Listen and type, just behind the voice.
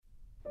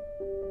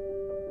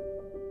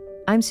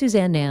I'm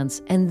Suzanne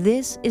Nance, and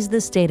this is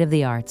The State of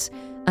the Arts,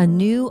 a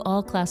new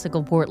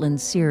all-classical Portland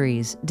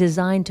series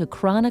designed to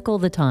chronicle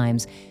the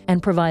times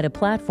and provide a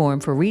platform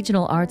for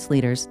regional arts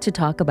leaders to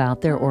talk about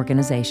their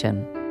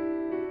organization.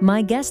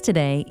 My guest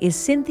today is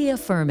Cynthia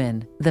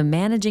Furman, the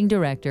Managing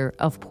Director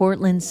of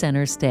Portland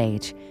Center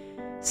Stage.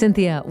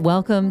 Cynthia,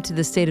 welcome to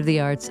The State of the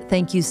Arts.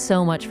 Thank you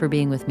so much for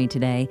being with me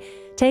today.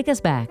 Take us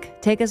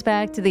back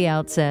to the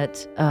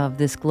outset of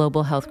this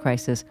global health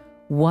crisis.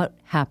 What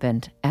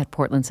happened at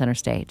Portland Center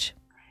Stage?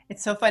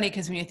 It's so funny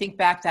because when you think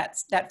back,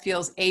 that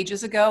feels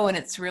ages ago, and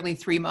it's really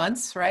 3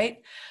 months, right?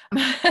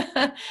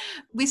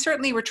 We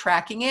certainly were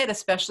tracking it,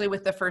 especially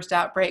with the first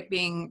outbreak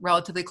being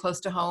relatively close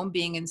to home,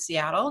 being in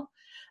Seattle.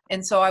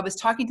 And so I was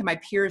talking to my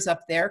peers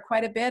up there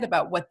quite a bit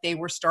about what they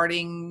were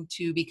starting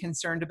to be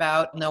concerned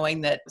about,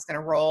 knowing that it was going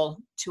to roll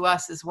to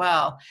us as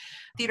well.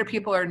 Theater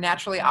people are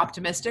naturally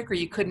optimistic, or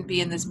you couldn't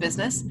be in this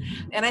business.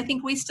 And I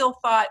think we still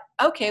thought,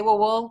 okay,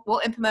 well,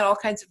 we'll implement all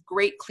kinds of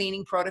great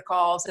cleaning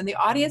protocols. And the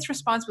audience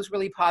response was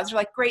really positive,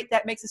 like, great,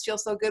 that makes us feel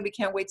so good. We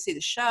can't wait to see the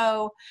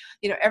show.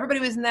 Everybody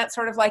was in that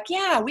sort of like,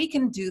 yeah, we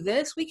can do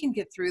this. We can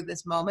get through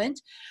this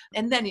moment.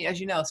 And then, as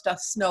you know, stuff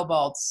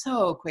snowballed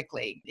so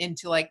quickly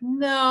into like,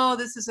 no,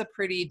 this is a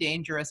pretty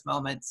dangerous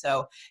moment.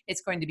 So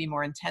it's going to be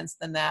more intense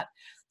than that.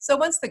 So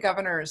once the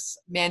governor's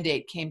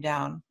mandate came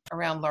down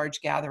around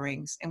large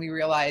gatherings and we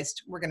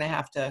realized we're going to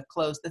have to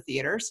close the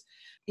theaters,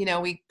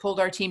 we pulled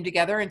our team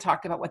together and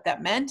talked about what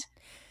that meant.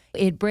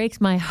 It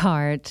breaks my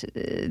heart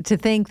to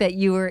think that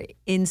you were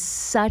in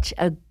such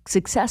a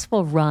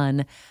successful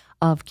run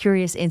of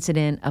Curious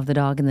Incident of the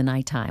Dog in the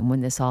Nighttime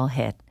when this all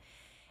hit.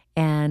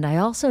 And I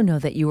also know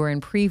that you were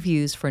in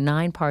previews for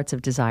 9 Parts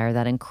of Desire,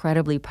 that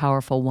incredibly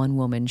powerful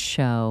one-woman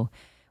show.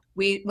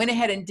 We went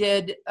ahead and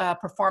did a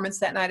performance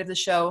that night of the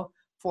show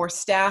for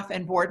staff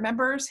and board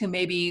members who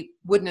maybe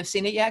wouldn't have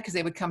seen it yet because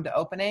they would come to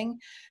opening.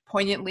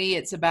 Poignantly,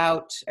 it's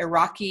about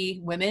Iraqi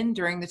women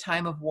during the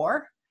time of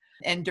war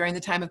and during the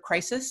time of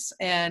crisis.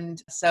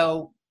 And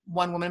so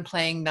one woman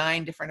playing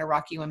 9 different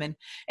Iraqi women.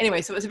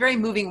 Anyway, so it was a very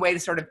moving way to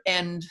sort of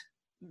end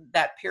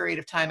that period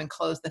of time and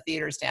close the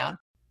theaters down.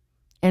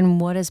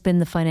 And what has been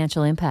the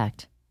financial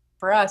impact?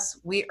 For us,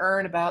 we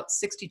earn about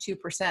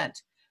 62%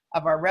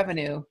 of our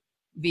revenue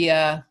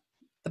via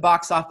the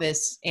box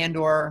office and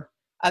or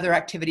other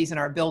activities in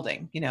our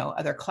building,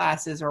 other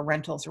classes or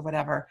rentals or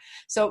whatever.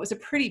 So it was a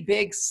pretty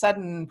big,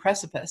 sudden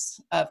precipice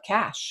of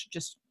cash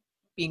just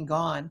being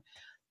gone.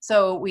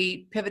 So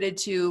we pivoted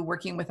to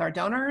working with our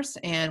donors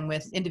and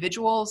with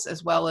individuals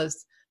as well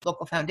as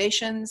local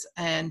foundations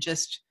and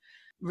just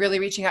really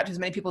reaching out to as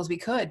many people as we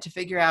could to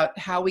figure out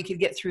how we could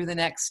get through the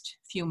next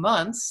few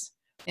months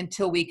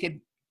until we could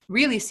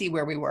really see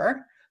where we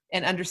were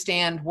and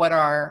understand what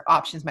our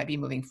options might be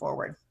moving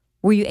forward.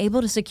 Were you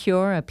able to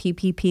secure a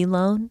PPP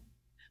loan?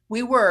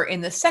 We were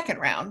in the second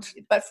round,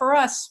 but for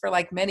us, for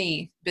like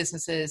many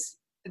businesses,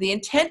 the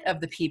intent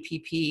of the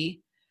PPP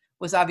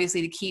was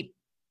obviously to keep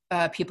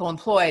people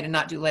employed and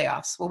not do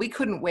layoffs. Well, we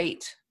couldn't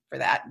wait for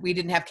that. We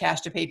didn't have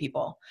cash to pay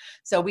people.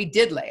 So we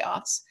did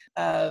layoffs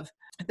of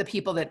the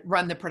people that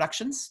run the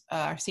productions,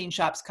 our scene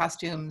shops,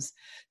 costumes,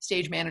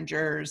 stage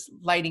managers,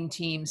 lighting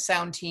teams,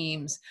 sound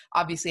teams,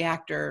 obviously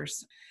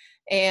actors.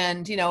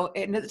 And,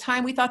 and at the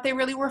time we thought they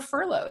really were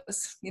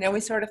furloughs. We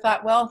sort of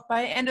thought, well,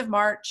 by end of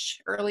March,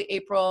 early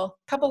April,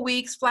 couple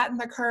weeks, flatten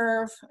the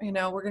curve, we're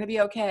going to be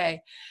okay.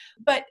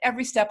 But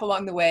every step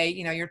along the way,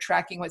 you're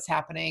tracking what's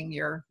happening.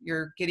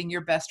 You're getting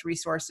your best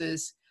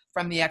resources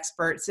from the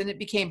experts. And it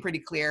became pretty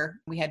clear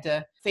we had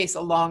to face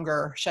a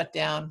longer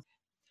shutdown.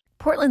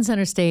 Portland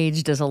Center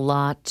Stage does a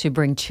lot to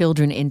bring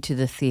children into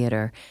the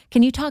theater.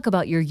 Can you talk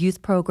about your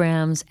youth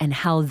programs and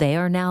how they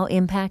are now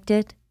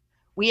impacted?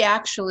 We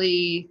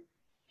actually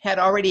had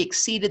already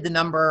exceeded the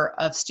number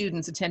of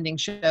students attending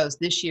shows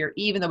this year,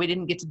 even though we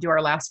didn't get to do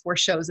our last 4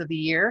 shows of the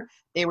year.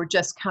 They were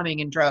just coming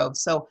in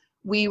droves. So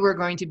we were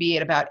going to be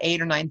at about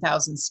 8,000 or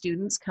 9,000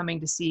 students coming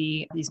to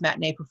see these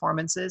matinee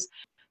performances.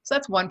 So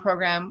that's one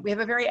program. We have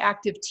a very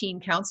active teen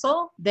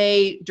council.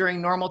 They,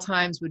 during normal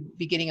times, would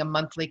be getting a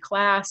monthly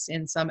class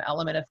in some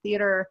element of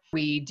theater.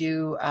 We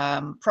do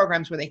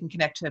programs where they can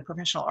connect to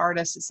professional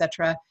artists,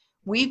 etc.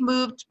 We've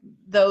moved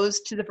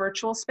those to the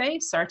virtual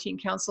space. Our teen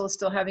council is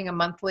still having a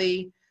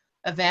monthly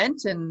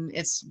event, and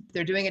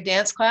they're doing a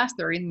dance class.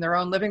 They're in their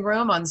own living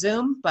room on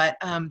Zoom, but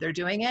they're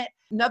doing it.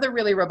 Another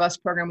really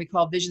robust program we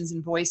call Visions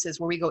and Voices,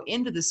 where we go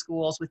into the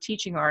schools with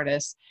teaching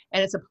artists,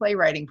 and it's a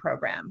playwriting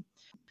program.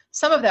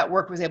 Some of that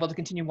work was able to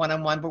continue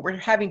one-on-one, but we're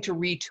having to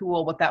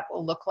retool what that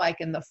will look like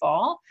in the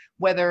fall,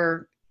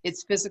 whether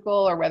it's physical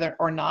or whether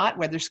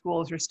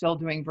schools are still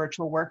doing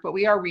virtual work, but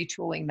we are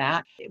retooling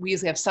that. We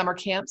usually have summer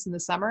camps in the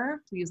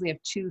summer. We usually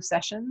have 2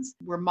 sessions.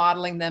 We're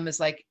modeling them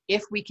as like,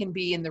 if we can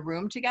be in the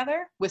room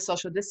together with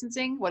social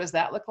distancing, what does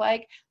that look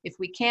like? If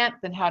we can't,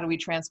 then how do we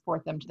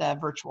transport them to the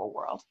virtual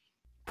world?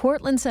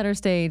 Portland Center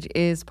Stage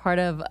is part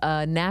of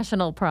a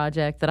national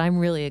project that I'm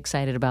really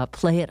excited about,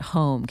 Play at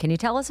Home. Can you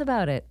tell us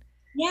about it?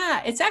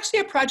 Yeah, it's actually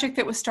a project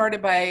that was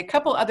started by a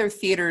couple other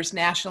theaters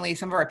nationally,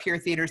 some of our peer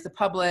theaters, the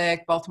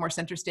Public, Baltimore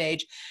Center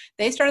Stage.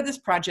 They started this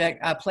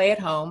project, Play at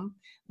Home,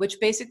 which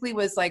basically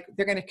was like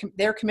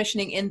they're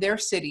commissioning in their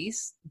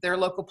cities, their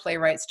local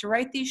playwrights to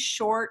write these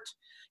short,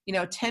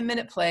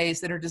 10-minute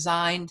plays that are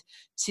designed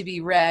to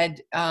be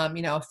read,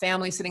 a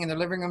family sitting in their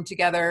living room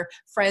together,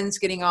 friends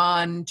getting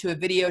on to a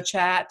video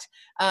chat,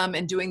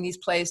 and doing these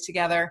plays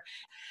together.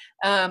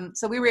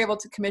 So we were able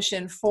to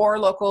commission 4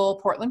 local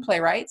Portland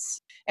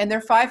playwrights, and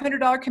they're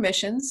 $500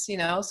 commissions,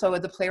 so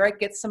the playwright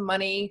gets some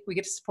money, we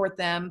get to support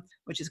them,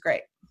 which is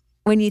great.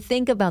 When you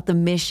think about the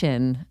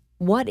mission,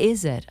 what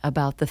is it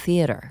about the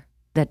theater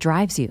that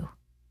drives you?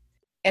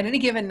 At any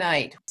given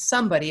night,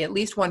 somebody, at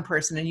least one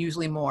person, and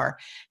usually more,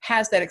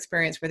 has that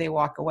experience where they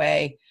walk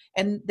away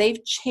and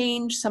they've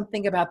changed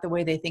something about the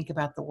way they think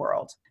about the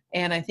world.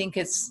 And I think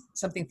it's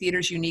something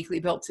theater's uniquely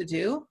built to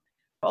do,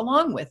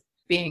 along with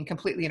being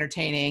completely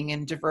entertaining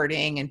and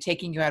diverting and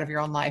taking you out of your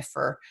own life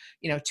for,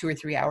 2 or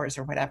 3 hours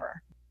or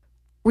whatever.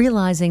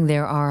 Realizing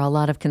there are a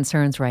lot of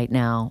concerns right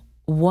now,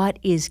 what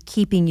is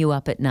keeping you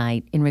up at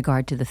night in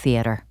regard to the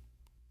theater?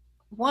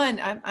 One,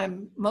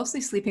 I'm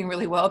mostly sleeping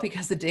really well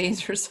because the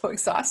days are so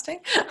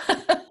exhausting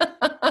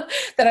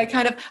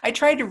that I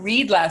tried to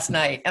read last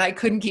night and I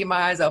couldn't keep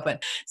my eyes open.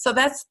 So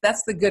that's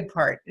the good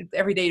part.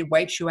 Every day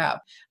wipes you out.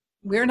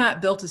 We're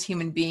not built as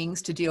human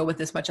beings to deal with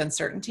this much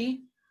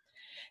uncertainty.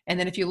 And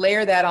then if you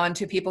layer that on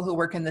to people who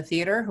work in the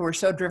theater, who are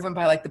so driven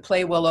by the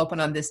play will open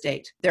on this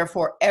date.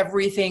 Therefore,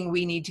 everything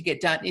we need to get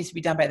done needs to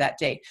be done by that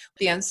date.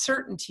 The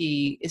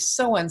uncertainty is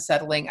so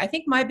unsettling. I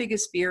think my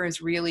biggest fear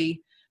is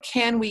really,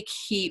 can we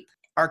keep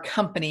our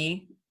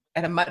company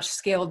at a much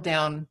scaled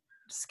down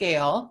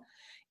scale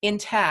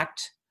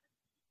intact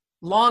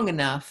long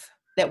enough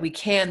that we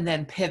can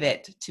then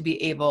pivot to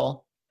be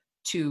able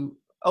to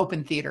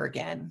open theater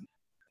again?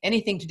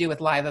 Anything to do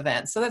with live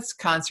events. So that's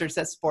concerts,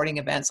 that's sporting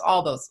events,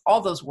 all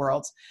those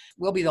worlds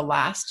will be the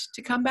last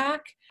to come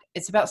back.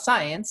 It's about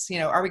science.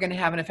 Are we going to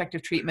have an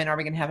effective treatment? Are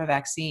we going to have a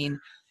vaccine?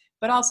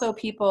 But also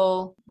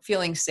people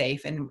feeling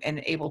safe and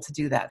able to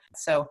do that.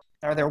 So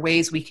are there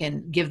ways we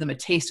can give them a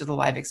taste of the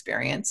live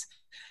experience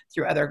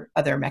through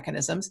other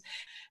mechanisms?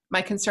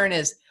 My concern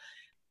is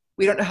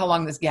we don't know how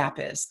long this gap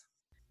is.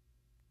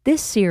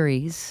 This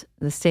series,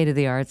 The State of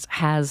the Arts,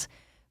 has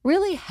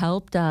really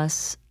helped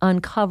us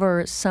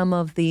uncover some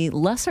of the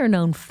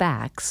lesser-known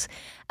facts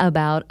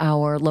about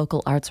our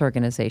local arts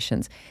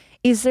organizations.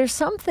 Is there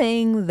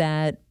something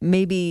that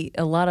maybe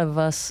a lot of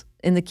us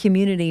in the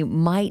community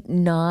might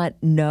not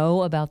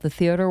know about the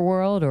theater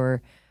world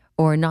or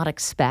not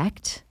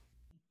expect?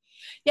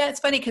 Yeah,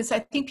 it's funny because I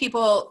think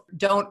people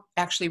don't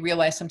actually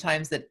realize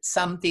sometimes that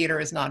some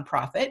theater is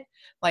nonprofit.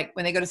 Like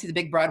when they go to see the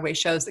big Broadway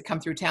shows that come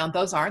through town,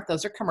 those are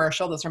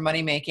commercial, those are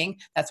money making.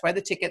 That's why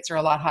the tickets are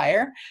a lot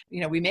higher.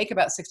 We make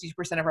about 62%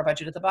 of our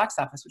budget at the box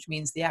office, which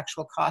means the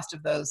actual cost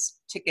of those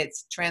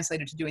tickets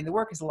translated to doing the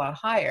work is a lot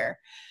higher.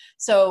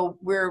 So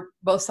we're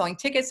both selling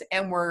tickets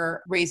and we're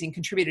raising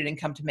contributed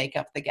income to make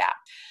up the gap.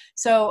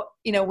 So,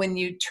 when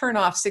you turn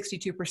off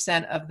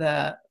 62% of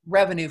the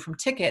revenue from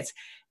tickets,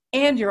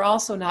 and you're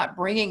also not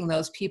bringing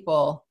those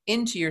people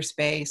into your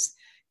space,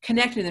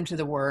 connecting them to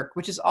the work,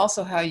 which is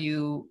also how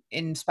you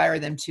inspire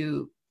them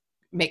to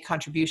make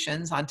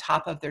contributions on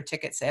top of their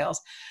ticket sales.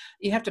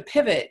 You have to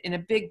pivot in a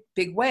big,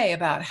 big way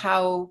about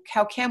how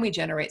can we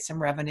generate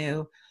some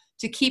revenue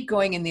to keep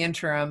going in the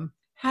interim?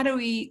 How do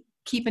we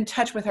keep in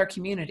touch with our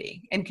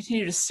community and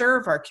continue to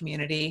serve our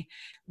community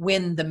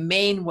when the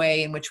main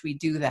way in which we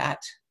do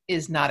that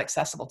is not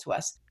accessible to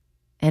us?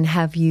 And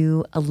have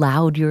you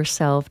allowed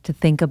yourself to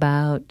think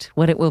about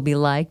what it will be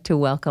like to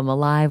welcome a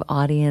live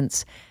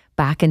audience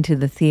back into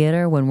the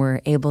theater when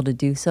we're able to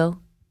do so?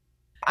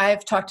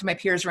 I've talked to my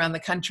peers around the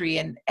country,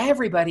 and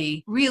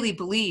everybody really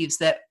believes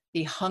that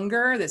the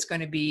hunger that's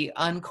going to be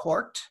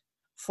uncorked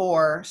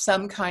for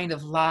some kind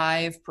of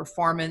live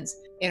performance,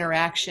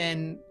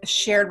 interaction,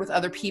 shared with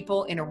other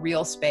people in a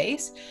real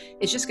space,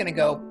 is just going to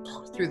go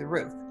through the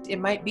roof. It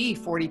might be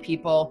 40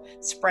 people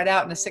spread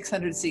out in a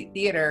 600-seat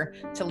theater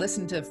to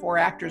listen to 4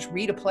 actors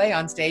read a play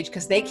on stage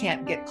because they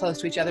can't get close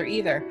to each other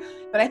either.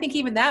 But I think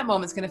even that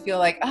moment's going to feel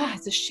like,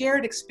 it's a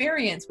shared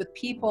experience with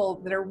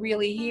people that are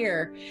really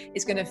here.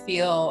 It's going to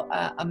feel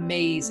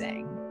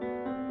amazing.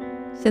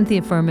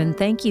 Cynthia Furman,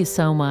 thank you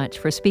so much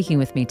for speaking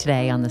with me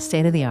today on the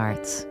State of the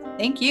Arts.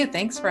 Thank you.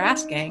 Thanks for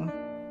asking.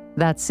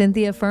 That's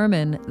Cynthia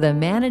Furman, the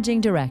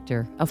Managing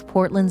Director of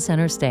Portland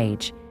Center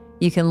Stage.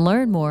 You can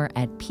learn more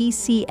at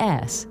pcs.org.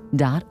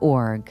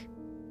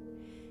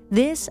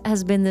 This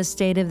has been The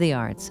State of the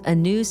Arts, a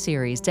new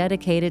series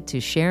dedicated to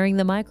sharing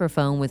the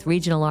microphone with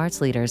regional arts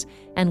leaders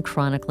and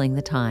chronicling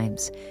the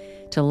times.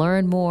 To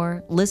learn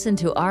more, listen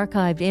to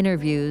archived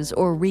interviews,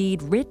 or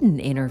read written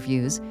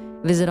interviews,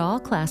 visit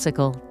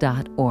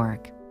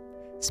allclassical.org.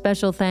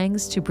 Special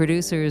thanks to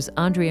producers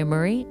Andrea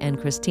Murray and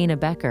Christina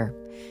Becker.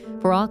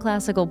 For All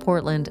Classical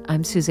Portland,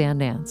 I'm Suzanne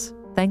Nance.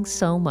 Thanks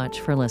so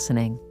much for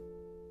listening.